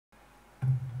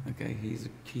Okay, here's a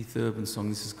Keith Urban song.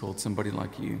 This is called Somebody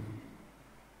Like You.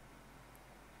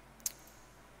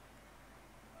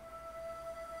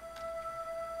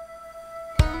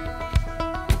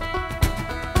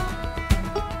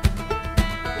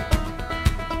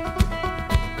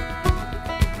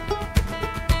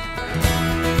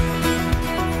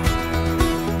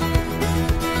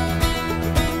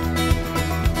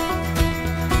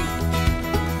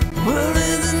 Well,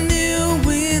 there's a new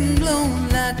wind blowing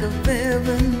like I've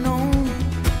ever known.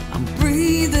 I'm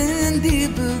breathing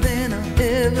deeper than I've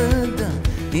ever done,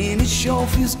 and it sure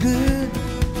feels good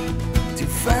to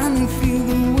finally feel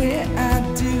the way I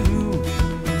do.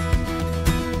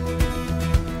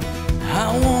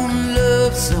 I wanna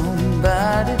love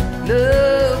somebody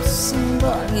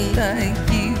like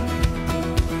you.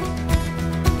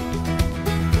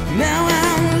 Now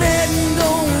I'm letting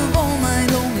go of all my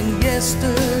lonely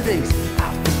yesterdays.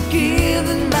 I've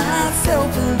forgiven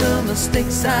myself for the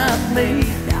mistakes I've made.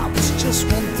 Now there's just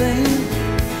one thing,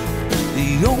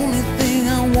 the only thing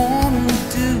I wanna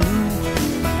do.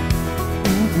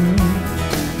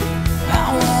 I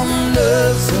wanna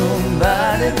love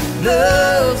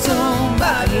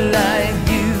somebody like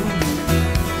you.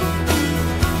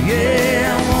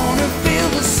 Yeah, I wanna feel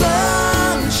the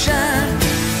sunshine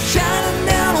shining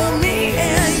down on me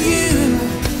and you.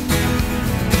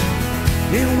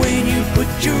 And when you put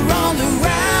your arms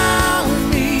around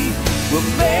me, well,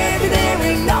 baby, there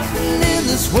ain't nothing in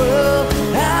this world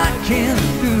I can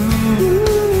do.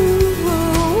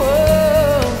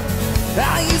 I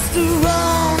used to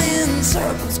run in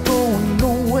circles, going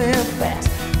nowhere fast.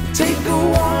 Take a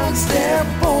one step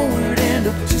forward and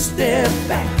a two step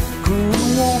back.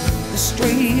 Couldn't walk the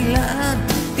straight line,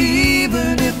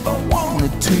 even if I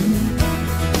wanted to.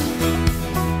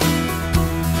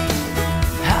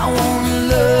 I wanna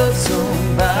love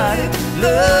somebody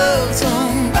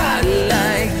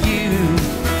like you.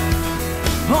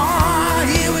 Oh,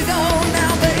 here we go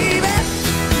now, baby.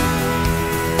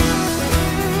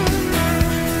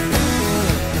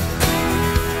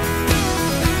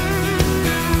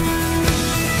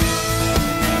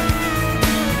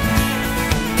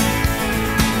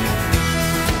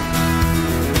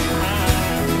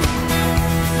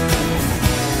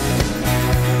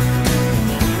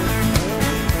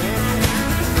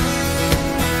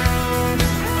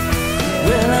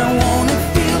 Well, I wanna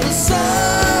feel the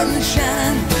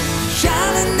sunshine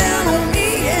shining down on me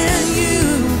and you.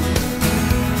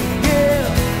 Yeah,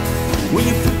 when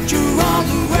you put your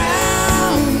arms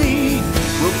around me,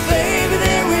 well, baby,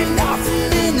 there ain't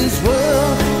nothing in this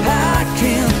world I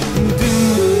can't do.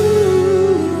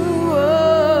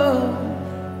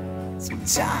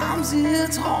 Sometimes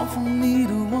it's hard for me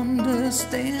to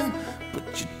understand, but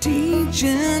you're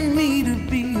teaching me to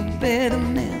be a better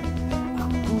man.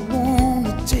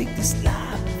 Take this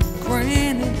life for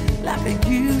granted like I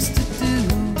used to do.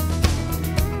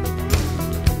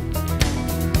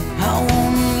 I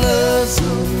wanna love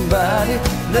somebody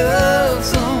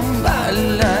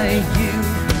like you.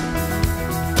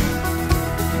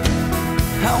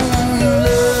 I wanna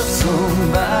love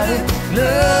somebody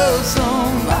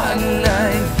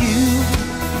like you.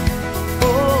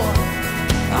 Oh,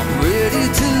 I'm ready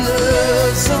to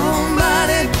love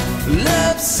somebody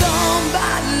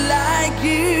like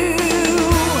you.